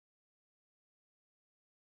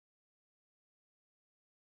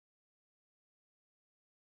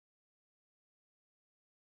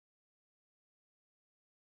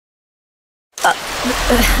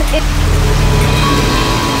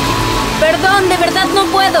Perdón, de verdad no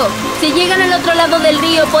puedo. Si llegan al otro lado del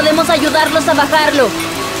río, podemos ayudarlos a bajarlo.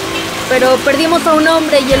 Pero perdimos a un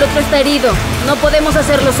hombre y el otro está herido. No podemos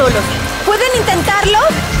hacerlo solos. ¿Pueden intentarlo?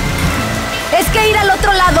 Es que ir al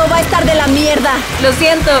otro lado va a estar de la mierda. Lo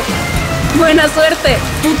siento. Buena suerte.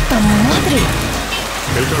 ¡Puta madre!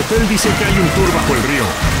 El cartel dice que hay un tour bajo el río.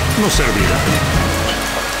 No servirá.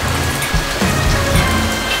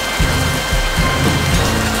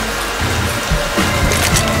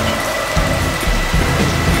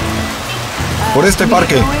 Por este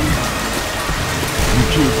parque.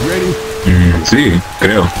 Sí,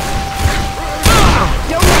 creo.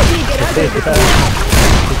 Sí,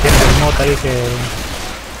 tiene el mod ahí que...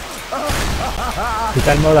 Si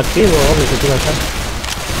está el modo activo, obvio que sí lo está.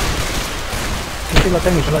 Sí lo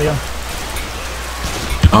tengo y solo yo.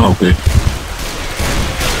 Ah, ok.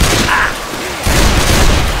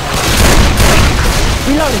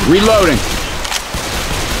 Reloading.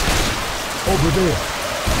 Over there.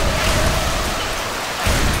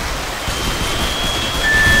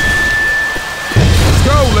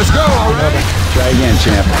 Let's go already. Try again,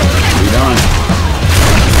 champ. Lead on.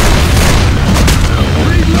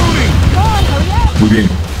 Muy bien.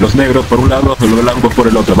 Los negros por un lado, los blancos por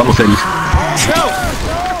el otro. Vamos, Ellis.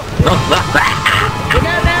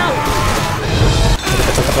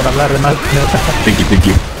 Te toca por hablar de mal. Thank you, thank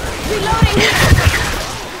you.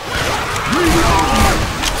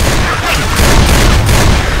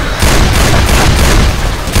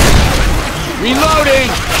 Reloading.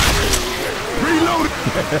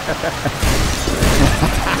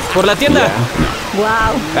 Por la tienda.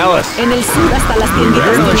 Wow. Alice. En el sur hasta las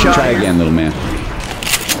tienditas. Try again, little man.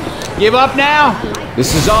 Give up now?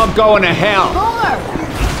 This is all going to hell.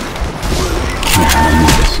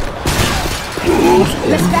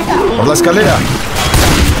 Por la escalera.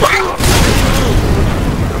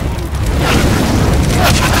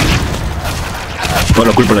 Toda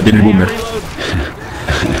la culpa la tiene el boomer.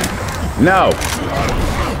 No.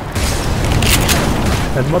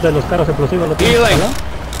 El mod de los carros explosivos lo tiene.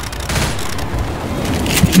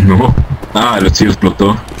 No. Ah, el sí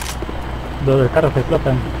explotó. Los de carros que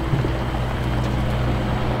explotan.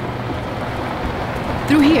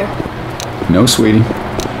 Through here. No, sweetie.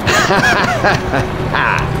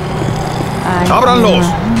 ¡Ábranlos!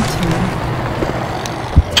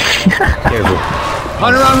 Careful.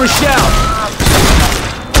 Hunter on Rochelle.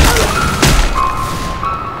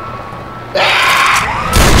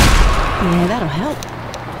 Yeah, that'll help.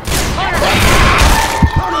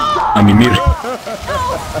 A mimir.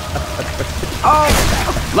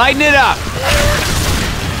 Lighten it up.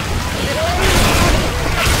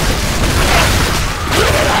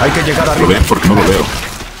 Hay que llegar ¿Lo arriba. ven? Porque no lo veo.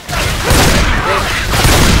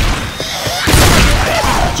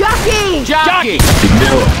 Jockey! Jockey.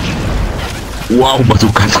 Primero. Wow,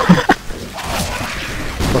 bazucazo.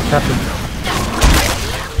 Por chato.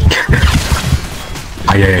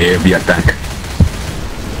 Ay, ay, ay, vía tank.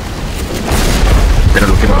 Pero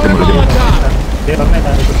lo que no tenemos, lo tenemos. Tiene tormenta,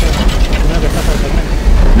 primero que pasa de tormenta.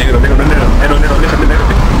 Negro, negro, negro, negro, negro, déjate,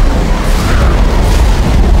 déjate.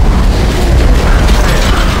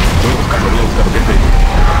 Voy a buscarlo, gente.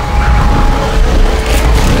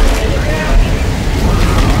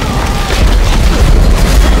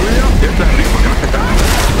 Ya está arriba, porque no está acá.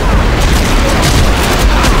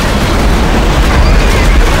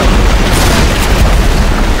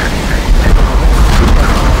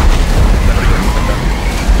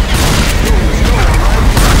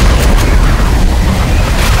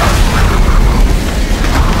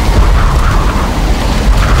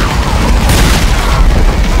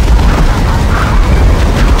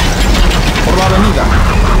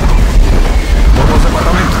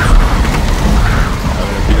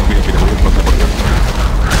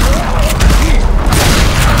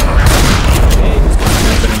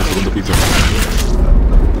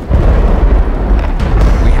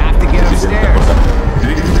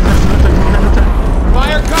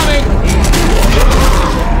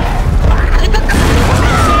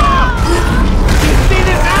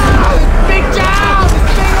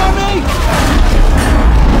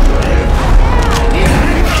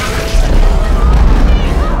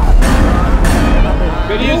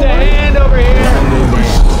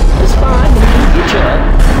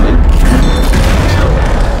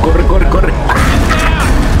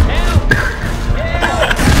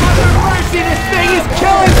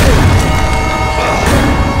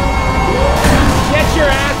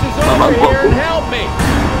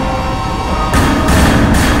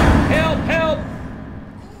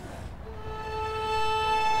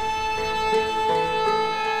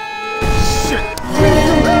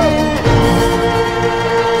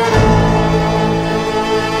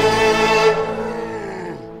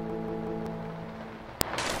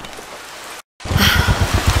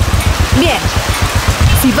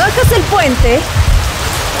 puente,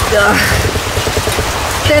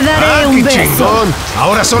 te daré un ¡Qué beso. chingón!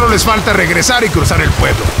 Ahora solo les falta regresar y cruzar el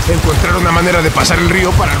pueblo. Encontrar una manera de pasar el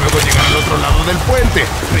río para luego llegar al otro lado del puente.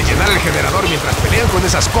 Rellenar el generador mientras pelean con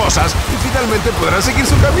esas cosas y finalmente podrán seguir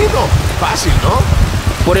su camino. Fácil, ¿no?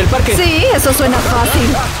 Por el parque. Sí, eso suena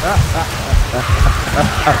fácil.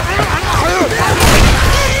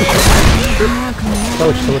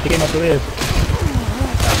 Coach, tu botiquín otra vez.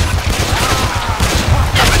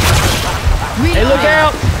 Hey, look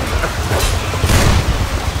out!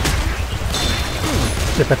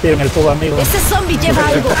 Se partieron el fuego, amigo. Ese zombie lleva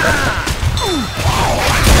algo.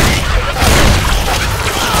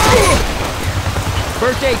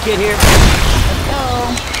 First aid kit here.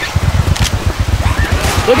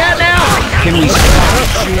 Look out now! Can we stop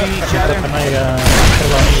shooting each other? Para que no haya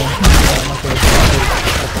fuego, amigo.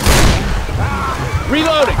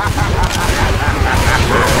 Reloading!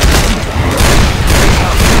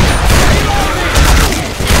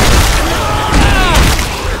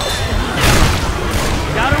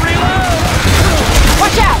 Gotta reload!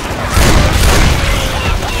 Watch out.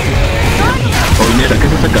 Oye, mira, ¿qué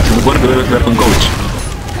es esta casa? Me acuerdo que debe estar con coach.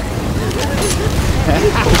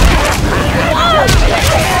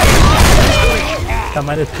 Esta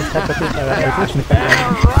madre es que está para agarrar el coach. Me está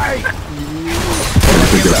cagando.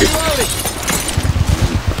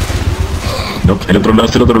 No, el otro lado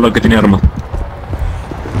es el otro lado que tiene armas. ¡Aquí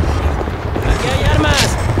hay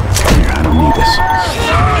armas! I don't need this.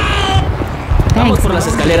 Vamos por las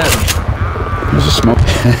escaleras. There's a smoke.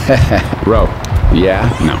 Bro. Yeah?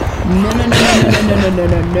 No.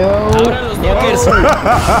 Ahora los lockers.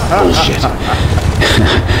 Bullshit.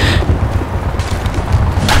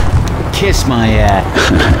 Kiss my ass.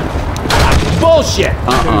 Bullshit!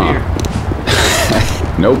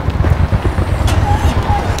 Nope.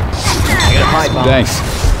 Thanks.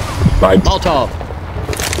 Bye. Molotov.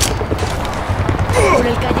 Por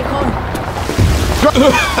el callejón.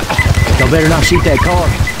 Y'all better not shoot that car.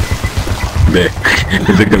 Ve,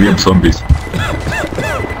 pensé que habían zombies.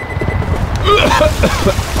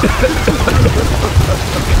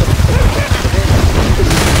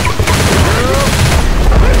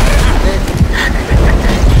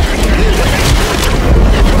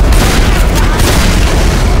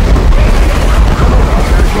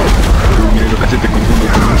 Mira, casi te confundo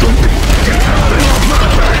con un zombie.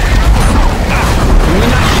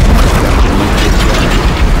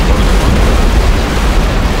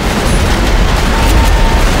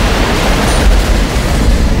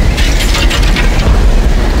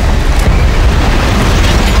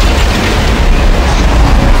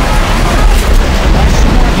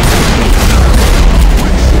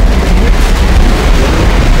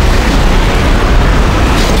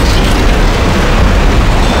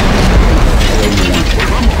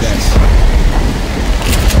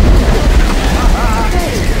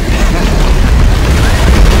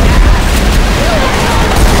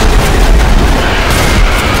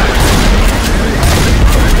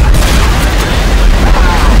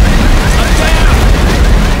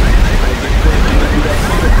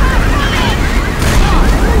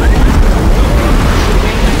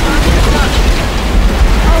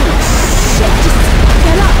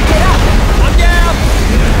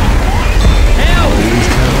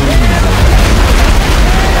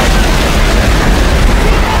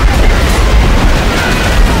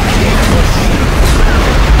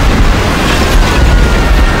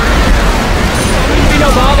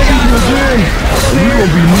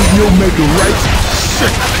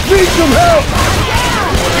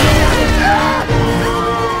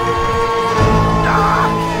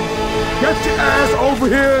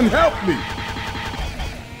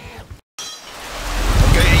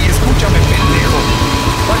 Ok, escúchame, pendejo.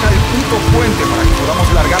 Baja el puto puente para que podamos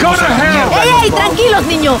largarnos a la mierda. ¡Ey, tranquilos,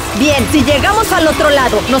 niños! Bien, si llegamos al otro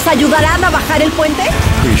lado, ¿nos ayudarán a bajar el puente?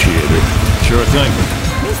 Sure thing.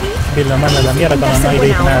 Que la manda a la mierda cuando no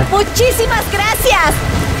hay nada. ¡Muchísimas gracias!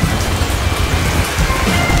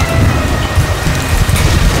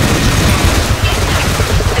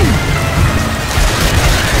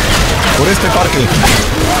 Por este parque.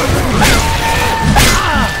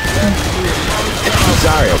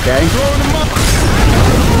 Sorry, okay?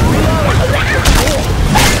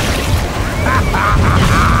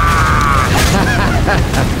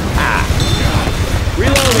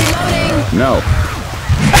 Reloading. No.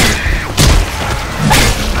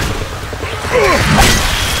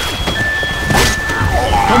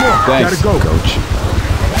 Come on, Thanks, gotta go. coach.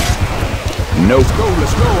 Nope.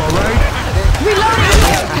 Let's go, all right?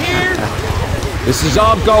 This is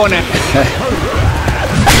all I'm going at.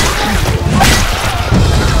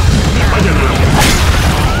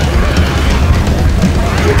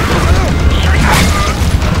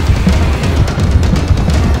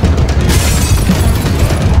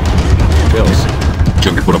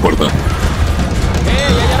 Choque por la puerta.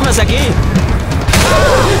 ¡Hay armas aquí!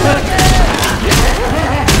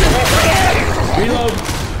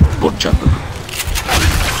 Por chato.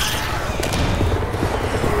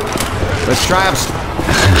 Let's try ups.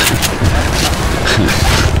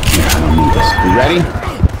 Yeah, I don't need this. You ready?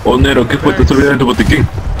 Oh, Nero, ¿qué fue? ¿Te has olvidado en tu botiquín?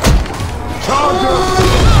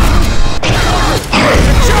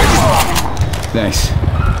 Thanks,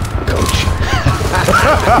 Coach.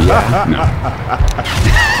 Yeah, no.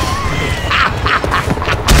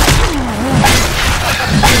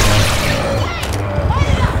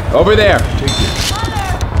 Over there.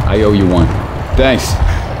 I owe you one. Thanks.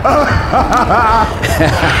 No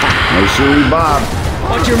siree, Bob.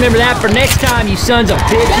 Why don't you remember that for next time, you sons of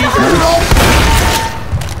bitches?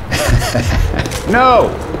 No.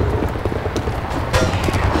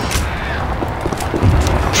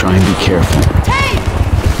 Try and be careful.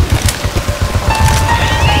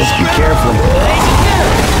 Just be careful.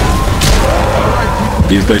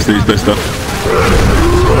 Listo.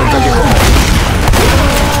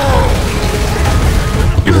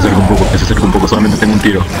 Que se acerca un poco, solamente tengo un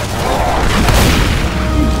tiro.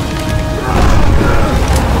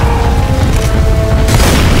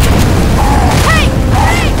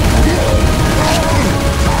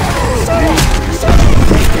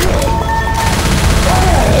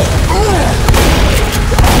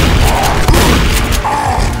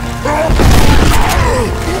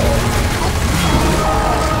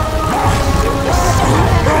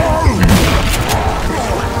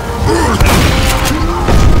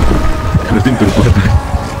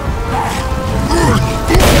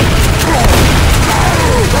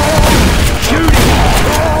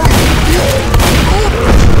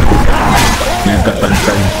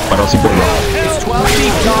 It's 12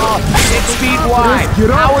 feet tall, 6 feet wide.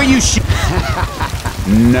 How are you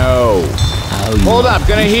No. Hold up,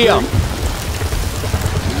 gonna heal.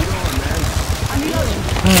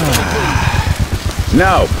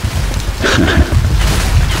 No.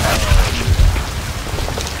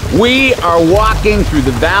 We are walking through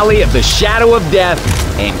the valley of the shadow of death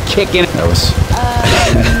and kicking. That was...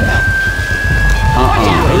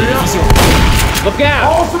 Look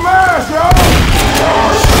out! Awesome ass, yo!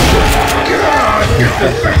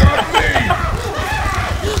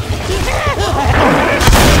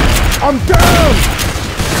 I'm down!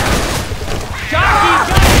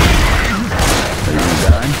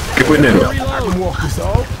 ¿Qué fue, Nero?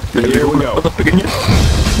 ¿Me Here we go. patas pequeñas?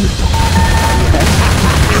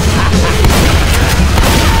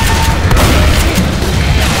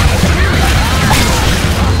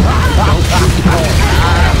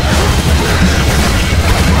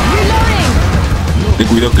 Ten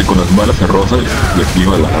cuidado que con las balas se roza y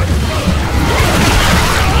activa la...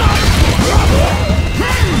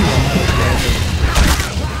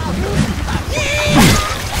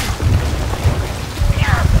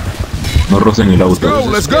 No rocen el auto.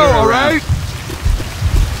 Let's go, alright?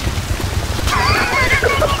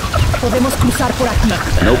 Podemos cruzar por aquí.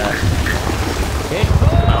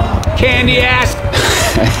 Candy ass!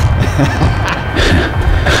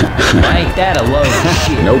 Ain't that a load of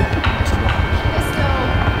shit? Nope.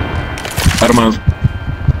 Armas.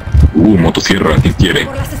 Motosierra, ¿quién quiere?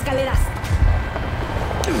 Por las escaleras.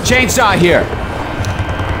 Chainsaw here.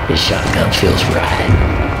 This shotgun feels right.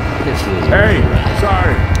 This feels Hey,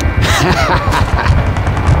 sorry.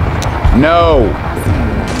 No.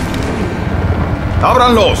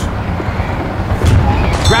 ¡Ábranlos!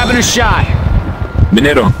 Grabbing a shot.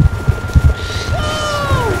 Minero.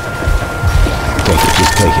 Take it,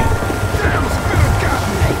 just take it.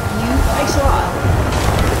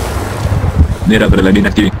 Nera, adrenalina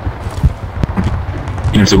aquí.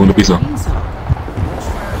 En el segundo piso.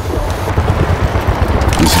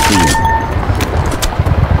 This is for you.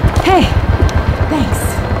 Hey, thanks.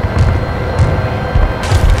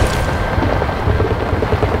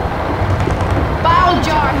 Bottle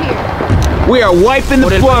jar here. We are wiping the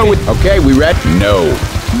floor with... Okay, we ready? No.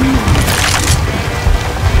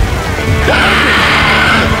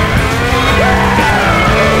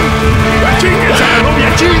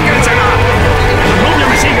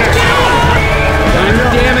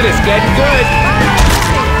 Damn it, it's getting good.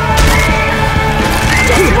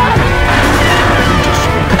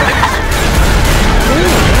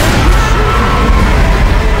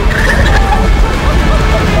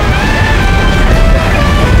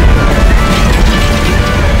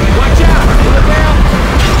 Watch out! Look out!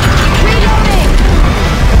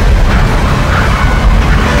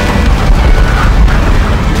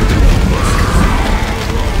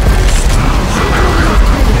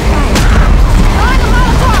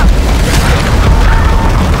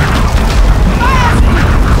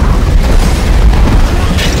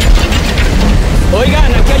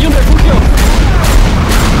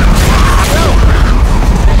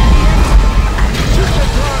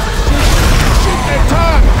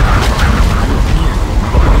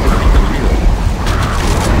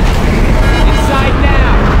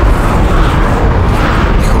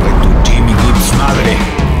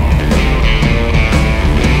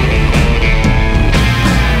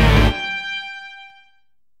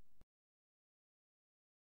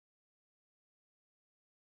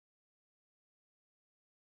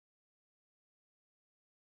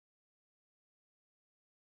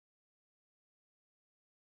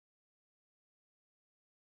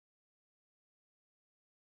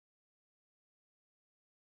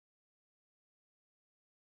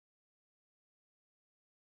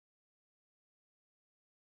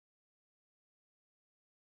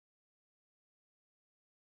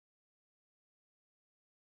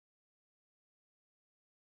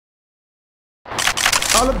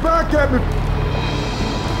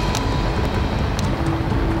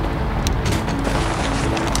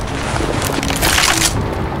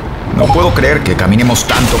 No puedo creer que caminemos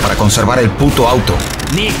tanto para conservar el puto auto.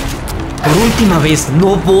 Nick, por última vez,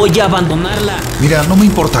 no voy a abandonarla. Mira, no me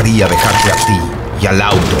importaría dejarte a ti y al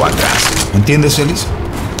auto atrás. ¿Entiendes, Ellis?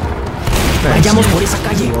 Vayamos por esa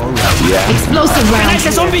calle. Explosive round.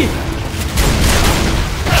 ¡Ese zombie!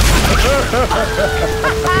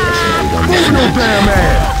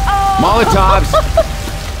 Molotovs.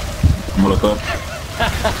 Molotov.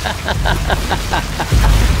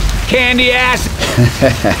 Candy ass.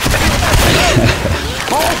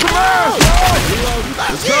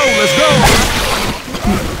 Let's go!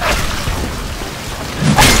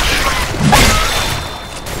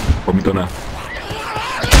 Vomitona.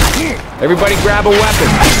 Everybody grab a weapon.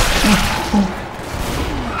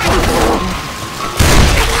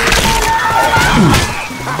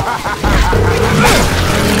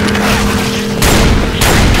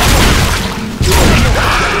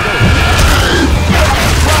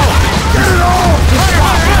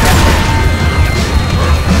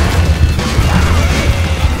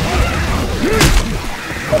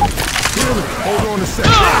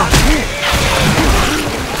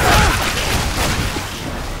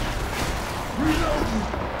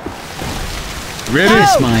 Ready?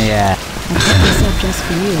 Kiss my ass. I put this up just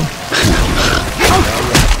for you.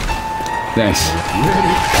 Thanks.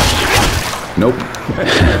 Nope.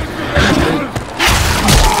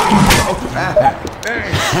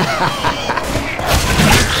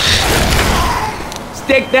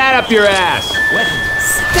 Stick that up your ass.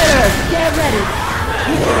 Spitter, get ready.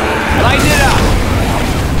 Lighten it up.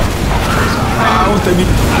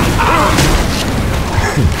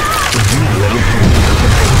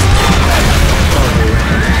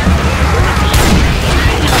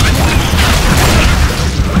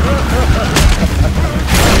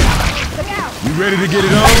 You ready to get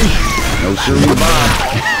it on? No sir, Bob.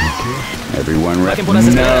 Everyone ready?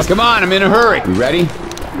 No. Come on, I'm in a hurry. You ready?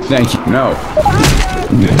 Thank you. No.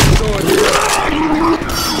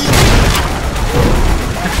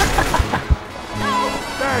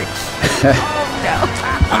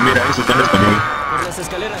 Ah, mira, eso está en español. Por las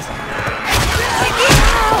escaleras.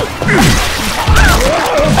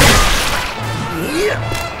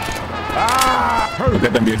 Acá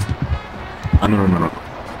también. Ah, no.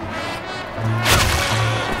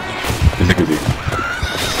 Pensé que sí.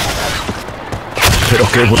 Pero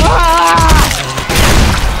qué bueno.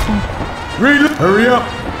 Hurry up!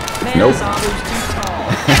 Nope.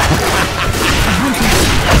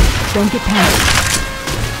 Don't get panicked.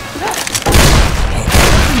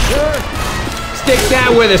 Stick that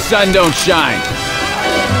where the sun don't shine.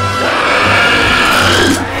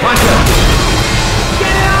 Punch him.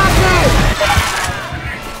 Get it off me!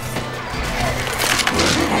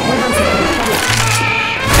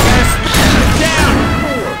 Down!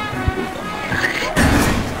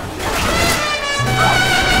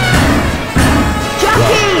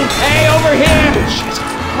 Jockey! Hey, over here!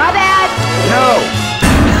 My bad.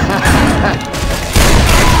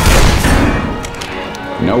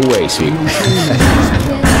 No way, sweetie.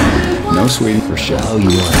 No, sweetie. For sure. Oh, you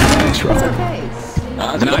are. Thanks, Rob.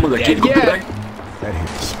 Ah, salgamos de aquí, dead yet. copyright. That hit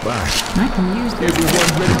the spot. I can use this. Everyone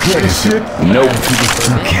ready to play shit? Nope.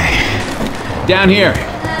 Okay. Down here.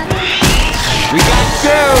 We got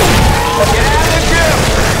two! Get out of the group!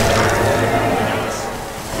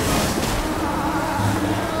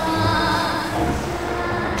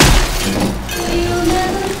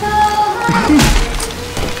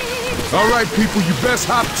 All right, people, you best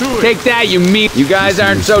hop to it. Take that, you meat. You guys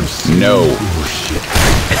aren't so... No.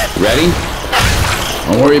 Ready?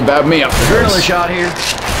 Don't worry about me. I'll Adrenaline shot here.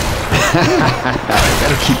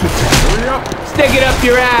 Gotta keep it tight. Hurry up. Stick it up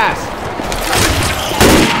your ass!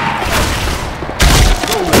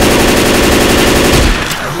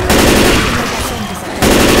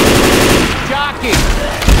 Jockey!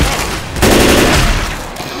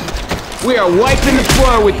 We are wiping the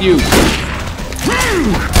floor with you!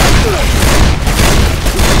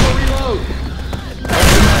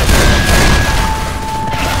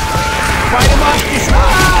 Fight him off this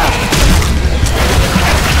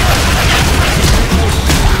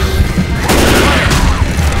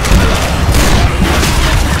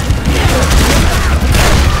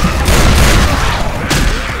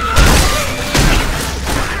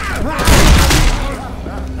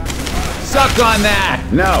Suck on that!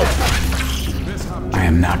 No. I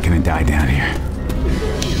am not gonna die down here.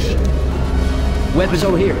 Weapons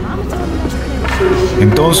over here.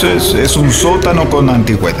 Entonces es un sótano con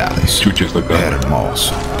antigüedades. Chucha, está acá.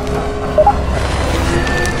 Hermoso.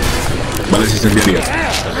 Vale, si se enviaría.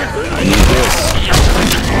 I need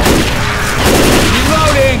this.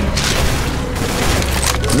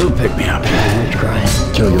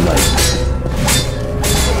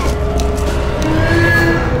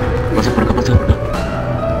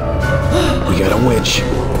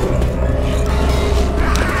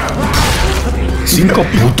 5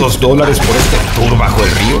 putos dólares por este tour bajo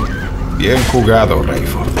el río. Bien jugado,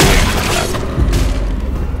 Rayford.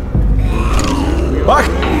 Fuck!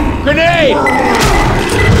 Grenade!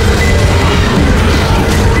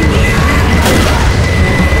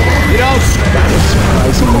 You don't...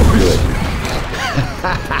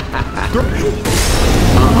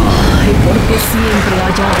 Ay, ¿por qué siempre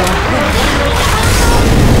hay agua?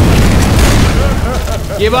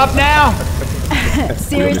 Give up now?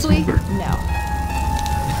 Seriously? No.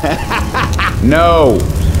 No.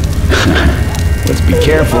 Let's be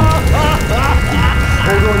careful.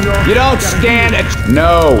 You don't stand a...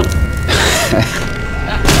 No.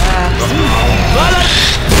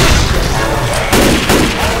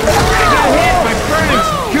 I got hit by burning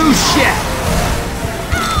goose shit.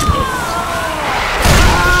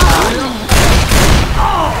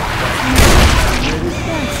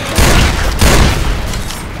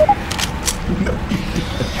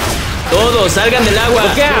 Todos, salgan del agua.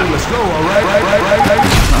 Look out.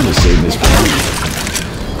 Trying to save this point.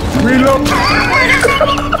 Reload.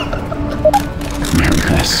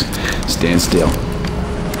 Yes. Stand still.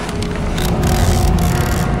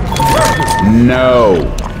 No.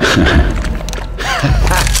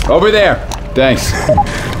 Over there. Thanks.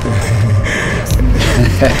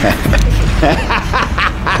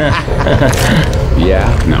 Yeah?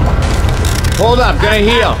 No. Hold up, gonna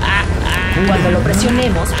heal. Cuando lo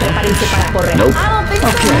presionemos, prepárense para correr. Nope.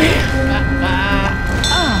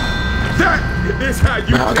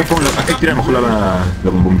 Acá pongo, acá tira mejor la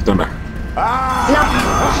bombitona.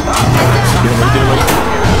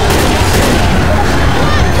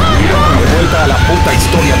 De vuelta a la puta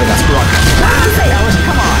historia de las cloacas.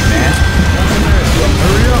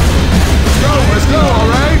 Let's go, all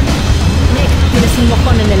right? Nick, tienes un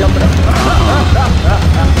mojón en el hombro.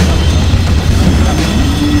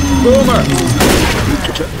 Boomer.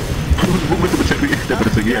 Te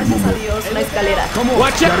perseguía el mundo. Adiós, una escalera.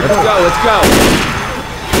 Watch out. Let's go, let's go.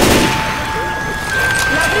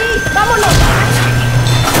 ¡Vámonos!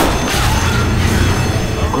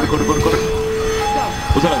 Corre, corre, corre, corre.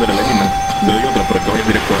 Usa la adrenalina. Te doy otra para que vayas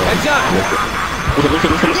directo a... Heads up. Usa.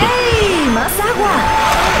 ¡Yay! ¡Más agua!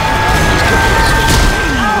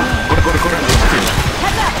 Corre, corre, corre.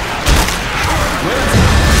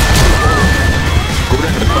 Cubre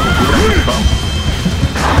el respawn.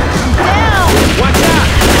 Watch out.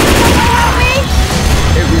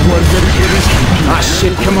 Everyone dedicated. Ah,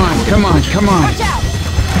 shit. Come on.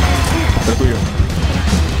 Está tuyo.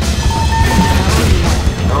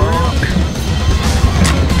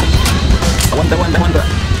 Aguanta.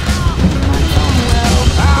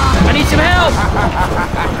 I need some help.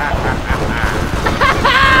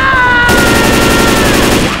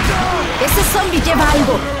 Ese zombie lleva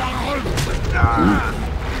algo.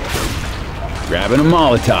 Grabbing a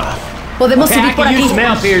Molotov. Podemos Okay, I subir por can aquí. use some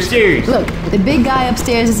help here, serious. Look, the big guy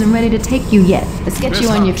upstairs isn't ready to take you yet. Let's get you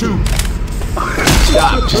on your feet.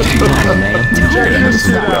 Stop. Just keep on, man.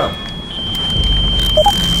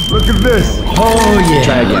 Look at this. Oh, yeah.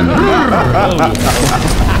 Try again.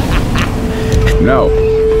 No.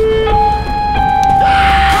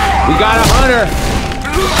 We got a hunter.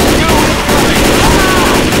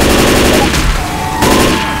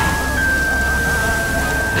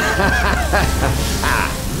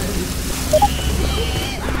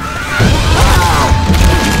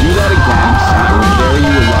 Do that again, I will bury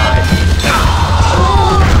you alive.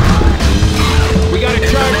 We got a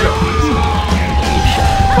charger.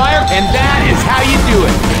 Fire, and that is how you do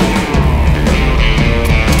it.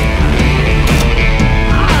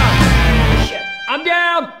 I'm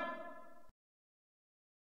down.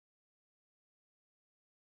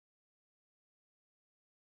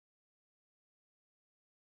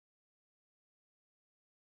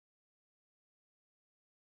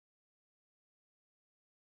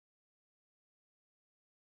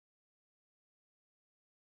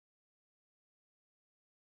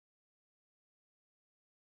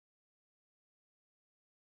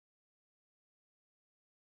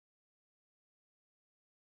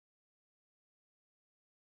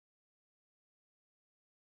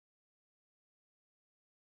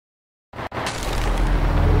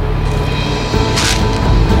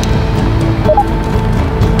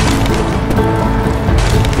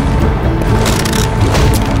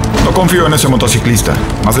 No confío en ese motociclista.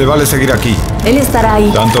 Más le vale seguir aquí. Él estará ahí.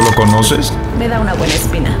 ¿Tanto lo conoces? Me da una buena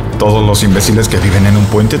espina. ¿Todos los imbéciles que viven en un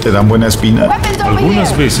puente te dan buena espina?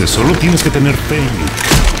 Algunas veces solo tienes que tener fe en mí.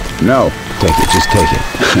 No. Take it, just take it.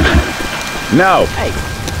 No. Hey,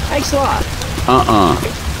 thanks a lot.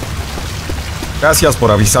 Gracias por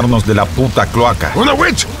avisarnos de la puta cloaca. ¡Una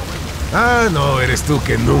witch! Ah, no, eres tú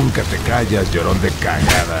que nunca te callas, llorón de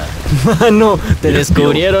cagada. Mano, te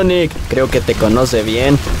descubrieron, Nick. Creo que te conoce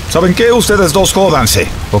bien. ¿Saben qué? Ustedes dos jódanse,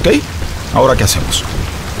 ¿ok? ¿Ahora qué hacemos?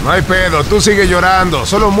 No hay pedo, tú sigue llorando.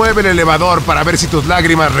 Solo mueve el elevador para ver si tus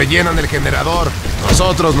lágrimas rellenan el generador.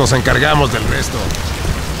 Nosotros nos encargamos del resto.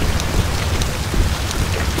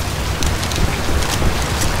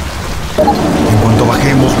 En cuanto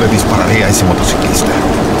bajemos, le dispararé a ese motociclista.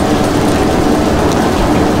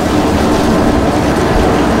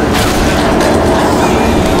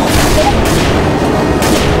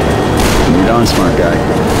 You're on, smart guy.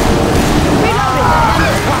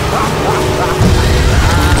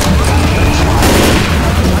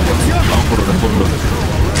 Vamos por el fondo.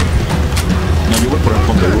 No, yo voy por el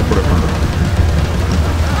fondo,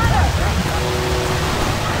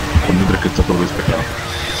 Mientras que está todo despejado.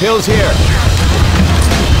 Hill's here.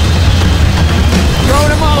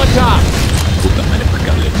 Throwing a Molotov. Puta madre, para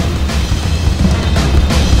acá,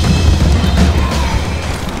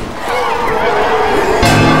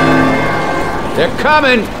 They're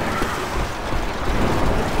coming.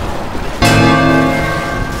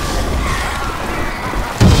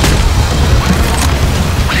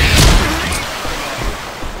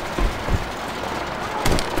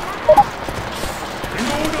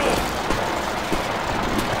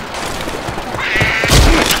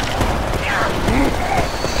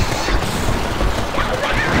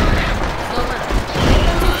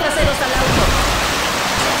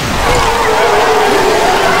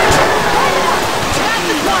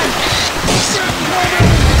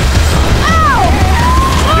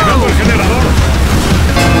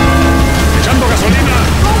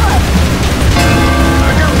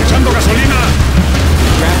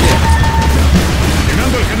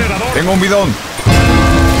 Tengo un bidón.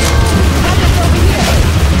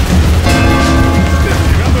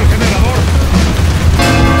 Llegando el generador.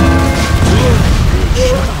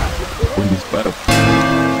 Un disparo.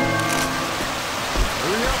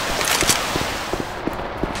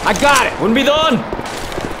 I got it. Un bidón.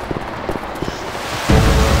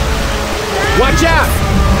 Watch out.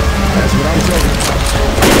 That's what I'm talking about.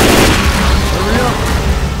 Hurry up.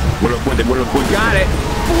 Vuelvo al puente. Got it.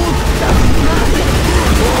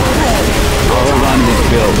 I'll hold on to this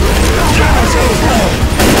build.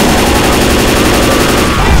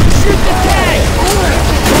 Shoot the tank.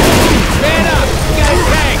 Man up. You got a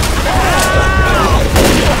tank.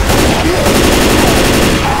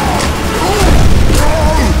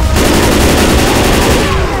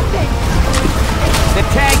 The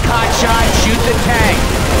tank, hotshot. Shoot the tank.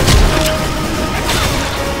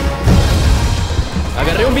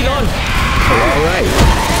 Agarré un bidón. All right.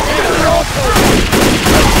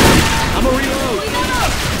 I'm a reload.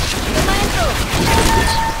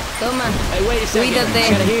 Toma, Hey, wait a second. cuídate.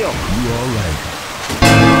 Gotta heal.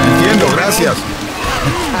 Entiendo, gracias.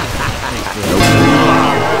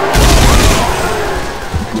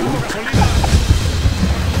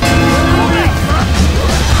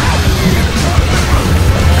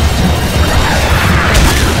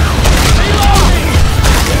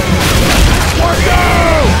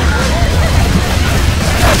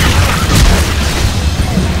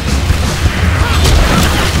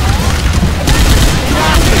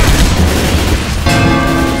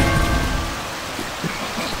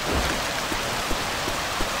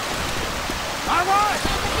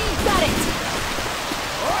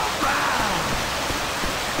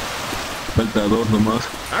 Falta dos nomás.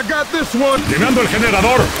 I got this one. Llegando el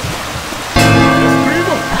generador.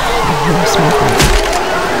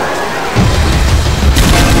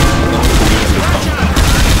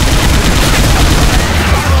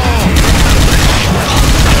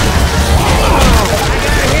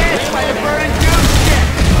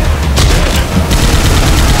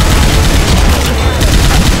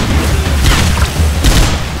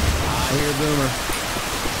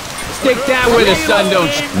 Stick down where the sun don't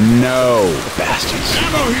No, bastards.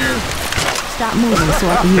 Stop moving so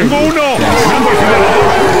I can hear Tengo you. uno. Llegando el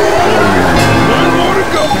generador.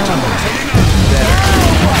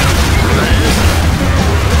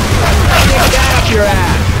 Get that up your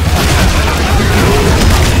ass.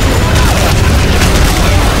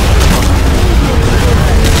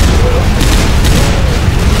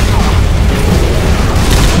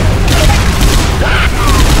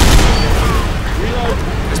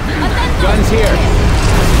 Guns here.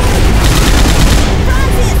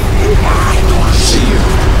 See you.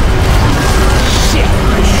 Shit.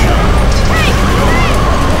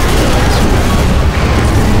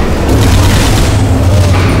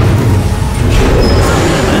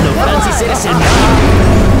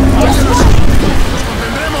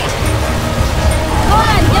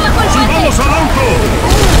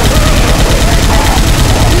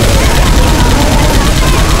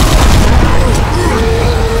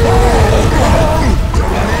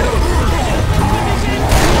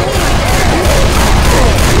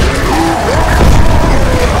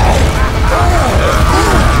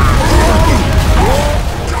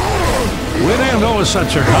 was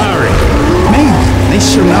such a hurry? Man, they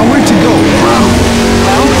sure know where to go.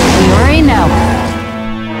 Well, we already know.